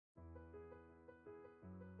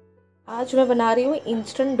आज मैं बना रही हूँ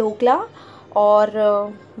इंस्टेंट ढोकला और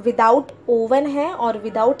विदाउट ओवन है और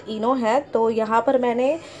विदाउट इनो है। तो यहाँ पर मैंने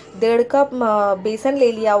 1.5 कप बेसन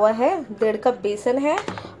ले लिया हुआ है। 1.5 कप बेसन है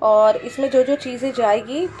और इसमें जो जो चीज़ें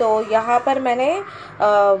जाएगी तो यहाँ पर मैंने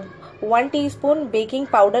 1 टीस्पून बेकिंग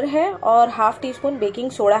पाउडर है और half tea spoon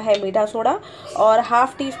baking soda है, मीठा सोडा, और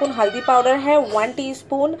हाफ टी स्पून हल्दी पाउडर है, 1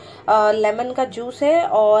 टीस्पून लेमन का जूस है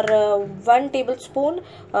और 1 टेबल स्पून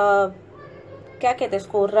क्या कहते हैं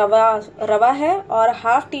इसको, रवा है और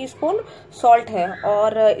हाफ टी स्पून सॉल्ट है।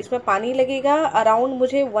 और इसमें पानी लगेगा अराउंड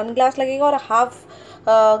मुझे 1 ग्लास लगेगा और हाफ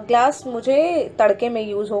ग्लास मुझे तड़के में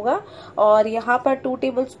यूज़ होगा। और यहाँ पर 2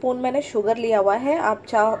 टेबल स्पून मैंने शुगर लिया हुआ है, आप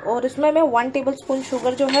चाहो, और इसमें मैं 1 टेबल स्पून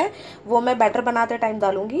शुगर जो है वो मैं बैटर बनाते टाइम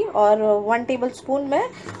डालूंगी और 1 टेबल स्पून मैं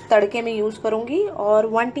तड़के में यूज़ करूंगी। और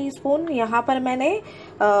 1 टीस्पून यहाँ पर मैंने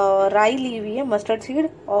राई ली हुई है, मस्टर्ड सीड,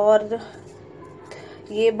 और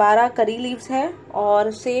ये 12 करी लीव्स है और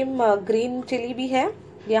सेम ग्रीन चिली भी है।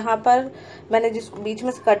 यहाँ पर मैंने जिस बीच में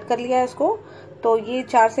से कट कर लिया है इसको, तो ये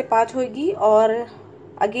 4 से 5 होगी। और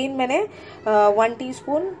अगेन मैंने 1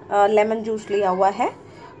 टीस्पून लेमन जूस लिया हुआ है।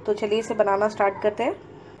 तो चलिए इसे बनाना स्टार्ट करते हैं।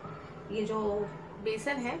 ये जो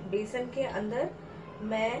बेसन है, बेसन के अंदर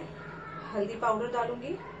मैं हल्दी पाउडर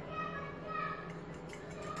डालूंगी,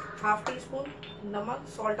 हाफ टी स्पून नमक,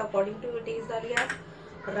 salt according to your test डालिए,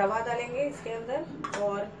 रवा डालेंगे इसके अंदर,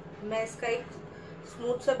 और मैं इसका एक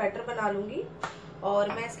स्मूथ सा बैटर बना लूंगी। और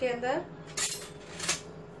मैं इसके अंदर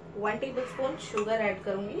 1 टेबल स्पून शुगर ऐड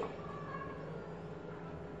करूंगी।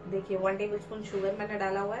 देखिए 1 टेबल स्पून शुगर मैंने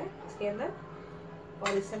डाला हुआ है इसके अंदर,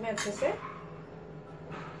 और इसे मैं अच्छे से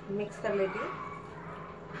मिक्स कर लेती हूँ।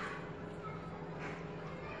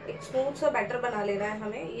 एक स्मूथ सा बैटर बना लेना है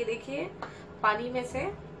हमें। ये देखिए पानी में से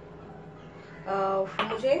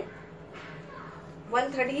मुझे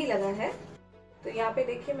 1/3 ही लगा है। तो यहाँ पे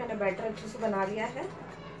देखिए मैंने बैटर अच्छे से बना लिया है,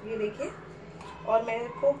 ये देखिए, और मेरे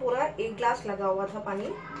को पूरा 1 ग्लास लगा हुआ था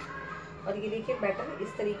पानी। और ये देखिए बैटर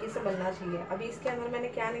इस तरीके से बनना चाहिए। अभी इसके अंदर मैंने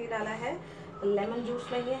क्या नहीं डाला है, लेमन जूस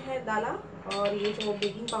नहीं है डाला, और ये जो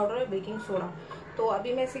बेकिंग पाउडर है, बेकिंग सोडा। तो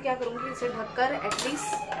अभी मैं इसे क्या करूँगी, इसे ढककर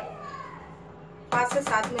एटलीस्ट 5 से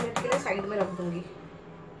 7 मिनट के लिए साइड में रख दूंगी।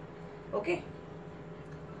 ओके,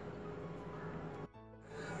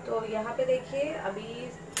 तो यहाँ पे देखिए अभी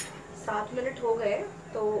 7 मिनट हो गए।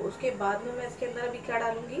 तो उसके बाद में मैं इसके अंदर अभी क्या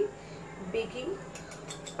डालूंगी, बेकिंग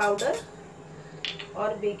पाउडर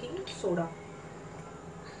और बेकिंग सोडा,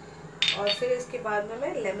 और फिर इसके बाद में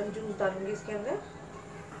मैं लेमन जूस डालूंगी इसके अंदर।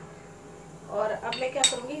 और अब मैं क्या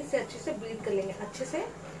करूंगी, इसे अच्छे से बीट कर लेंगे, अच्छे से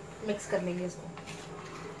मिक्स कर लेंगे इसको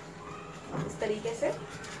इस तरीके से।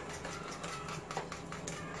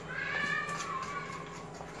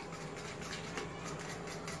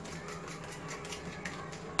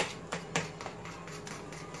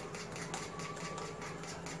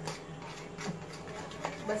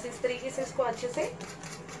 बस इस तरीके से इसको अच्छे से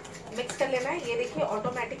मिक्स कर लेना है। ये देखिए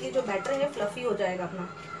ऑटोमेटिकली जो बैटर है फ्लफी हो जाएगा अपना।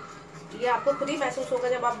 ये आपको खुद ही महसूस होगा,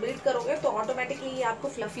 जब आप बीट करोगे तो ऑटोमेटिकली ये आपको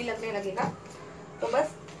फ्लफी लगने लगेगा। तो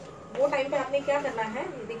बस वो टाइम पे आपने क्या करना है,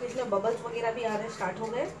 ये देखिए इसमें बबल्स वगैरह भी आने स्टार्ट हो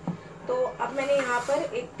गए। तो अब मैंने यहाँ पर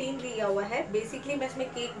एक टीन लिया हुआ है। बेसिकली मैं इसमें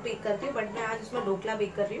केक बेक करती हूँ, बट मैं आज इसमें ढोकला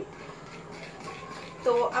बेक कर रही हूँ।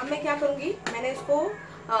 तो अब मैं क्या करूँगी, मैंने इसको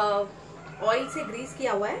ऑयल से ग्रीस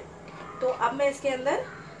किया हुआ है। तो अब मैं इसके अंदर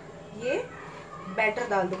ये बैटर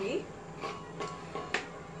डाल दूंगी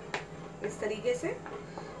इस तरीके से।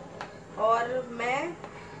 और मैं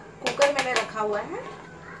कुकर मैंने रखा हुआ है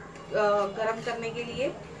गरम करने के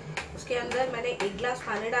लिए। उसके अंदर मैंने 1 गिलास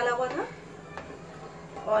पानी डाला हुआ था,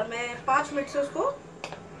 और मैं 5 मिनट से उसको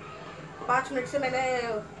 5 मिनट से मैंने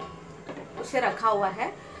उसे रखा हुआ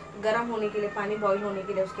है गरम होने के लिए, पानी बॉईल होने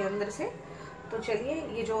के लिए उसके अंदर से। तो चलिए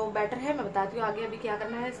ये जो बैटर है मैं बताती हूँ आगे अभी क्या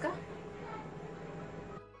करना है इसका।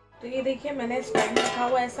 तो ये देखिए मैंने स्टैंड रखा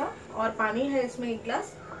हुआ ऐसा, और पानी है इसमें 1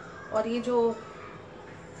 गिलास, और ये जो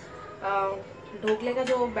ढोकले का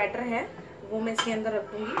जो बैटर है वो मैं इसके अंदर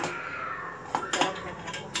रख दूंगी।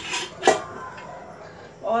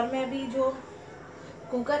 और मैं अभी जो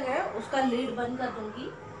कुकर है उसका लीड बंद कर दूंगी।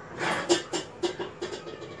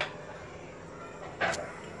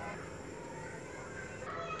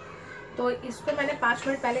 तो इसको मैंने 5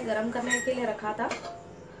 मिनट पहले गरम करने के लिए रखा था,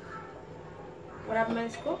 और अब मैं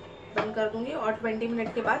इसको बंद कर दूंगी और 20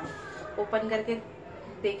 मिनट के बाद ओपन करके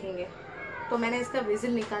देखेंगे। तो मैंने इसका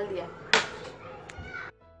विजिल निकाल दिया।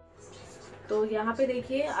 तो यहाँ पे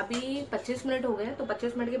देखिए अभी 25 मिनट हो गए। तो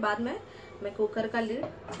 25 मिनट के बाद मैं कुकर का लिड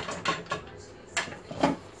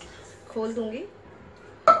खोल दूंगी,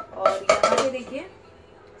 और यहाँ पे देखिए,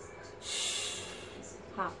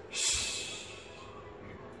 हाँ,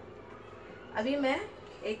 अभी मैं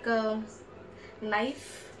एक नाइफ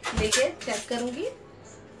लेके चेक करूँगी,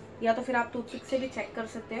 या तो फिर आप टूथपिक से भी चेक कर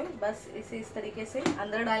सकते हो। बस इसे इस तरीके से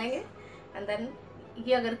अंदर डालेंगे एंड देन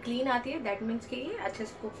ये अगर क्लीन आती है दैट मीन्स कि ये अच्छे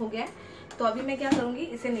से कुक हो गया है। तो अभी मैं क्या करूँगी,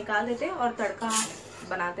 इसे निकाल देते हैं और तड़का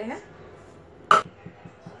बनाते हैं।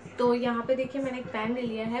 तो यहाँ पे देखिए मैंने एक पैन ले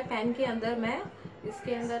लिया है। पैन के अंदर मैं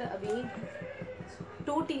इसके अंदर अभी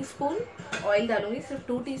 2 टीस्पून ऑयल डालूंगी। सिर्फ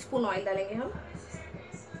 2 टीस्पून ऑयल डालेंगे हम,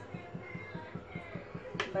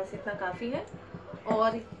 बस इतना काफ़ी है।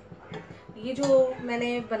 और ये जो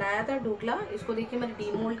मैंने बनाया था ढोकला, इसको देखिए मैंने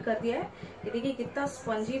डीमोल्ड कर दिया है। ये देखिए कितना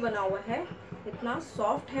स्पंजी बना हुआ है, इतना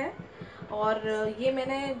सॉफ्ट है। और ये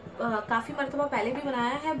मैंने काफ़ी मरतबा पहले भी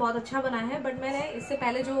बनाया है, बहुत अच्छा बना है। बट मैंने इससे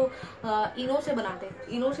पहले जो इनो से बनाते,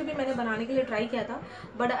 इनो से भी मैंने बनाने के लिए ट्राई किया था,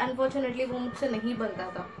 बट अनफॉर्चुनेटली वो मुझसे नहीं बनता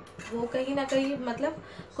था। वो कहीं ना कहीं मतलब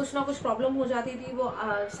कुछ ना कुछ प्रॉब्लम हो जाती थी, वो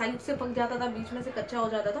साइड से पक जाता था, बीच में से कच्चा हो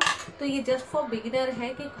जाता था। तो ये जस्ट फॉर बिगिनर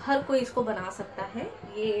है कि हर कोई इसको बना सकता है,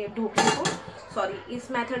 ये ढोकले को। सॉरी, इस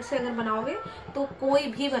मेथड से अगर बनाओगे तो कोई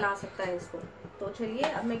भी बना सकता है इसको। तो चलिए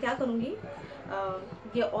अब मैं क्या करूँगी,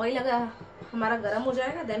 ये ऑयल अगर हमारा गर्म हो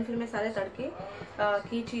जाएगा देन फिर मैं सारे तड़के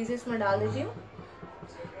की चीज़ें इसमें डाल देती हूँ।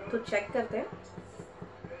 तो चेक करते हैं।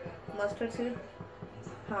 मस्टर्ड सीड,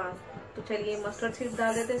 हाँ तो चलिए मस्टर्ड सीड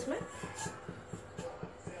डाल देते हैं इसमें।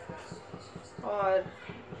 और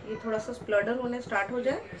ये थोड़ा सा स्प्लडर होने स्टार्ट हो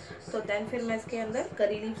जाए तो देन फिर मैं इसके अंदर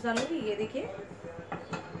करी लीव्स डालूंगी। ये देखिए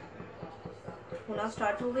होना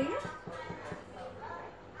स्टार्ट हो गई है।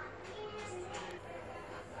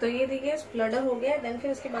 तो ये देखिए स्प्लडर हो गया है। देन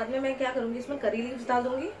फिर इसके बाद में मैं क्या करूंगी, इसमें करी लीव्स डाल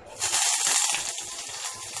दूंगी।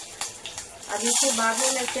 अब इसके बाद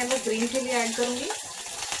में मैं इसके अंदर ग्रीन चिली ऐड करूंगी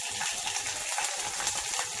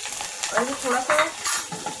और ये थोड़ा सा इस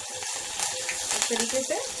तरीके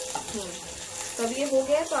से तो अब ये हो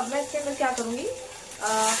गया है। तो अब मैं इसके अंदर क्या करूंगी,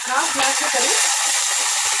 हाफ ग्लास के करीब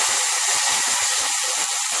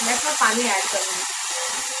मैं इसमें पानी ऐड करूंगी।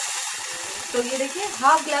 तो ये देखिए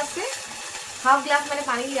हाफ ग्लास मैंने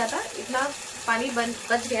पानी लिया था, इतना पानी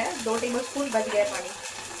बच गया है, 2 टेबलस्पून बच गया है पानी।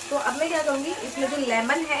 तो अब मैं क्या करूंगी, इसमें जो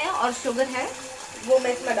लेमन है और शुगर है वो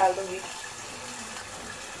मैं इसमें डाल दूंगी,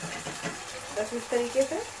 बस इस तरीके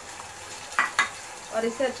से। और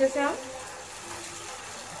इसे अच्छे से हम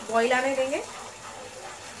बॉईल आने देंगे।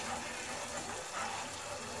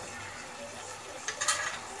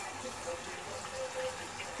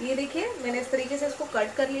 ये देखिए मैंने इस तरीके से इसको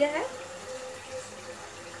कट कर लिया है।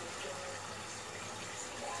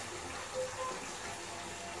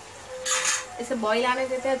 इसे बॉईल आने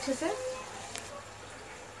देते हैं अच्छे से।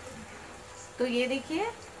 तो ये देखिए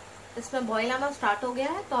इसमें बॉईल आना स्टार्ट हो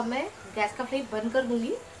गया है। तो अब मैं गैस का फ्लेम बंद कर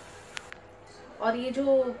दूंगी और ये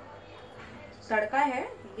जो तड़का है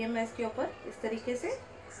ये मैं इसके ऊपर इस तरीके से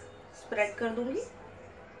स्प्रेड कर दूंगी,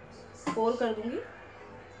 पोर कर दूंगी।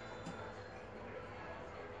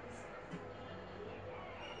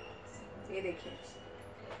 ये देखिए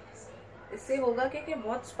इससे होगा कि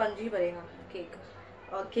बहुत स्पंजी बनेगा केक,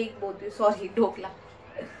 और केक बोलती हूँ सॉरी ढोकला।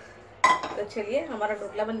 तो चलिए हमारा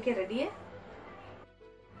ढोकला बनके रेडी है।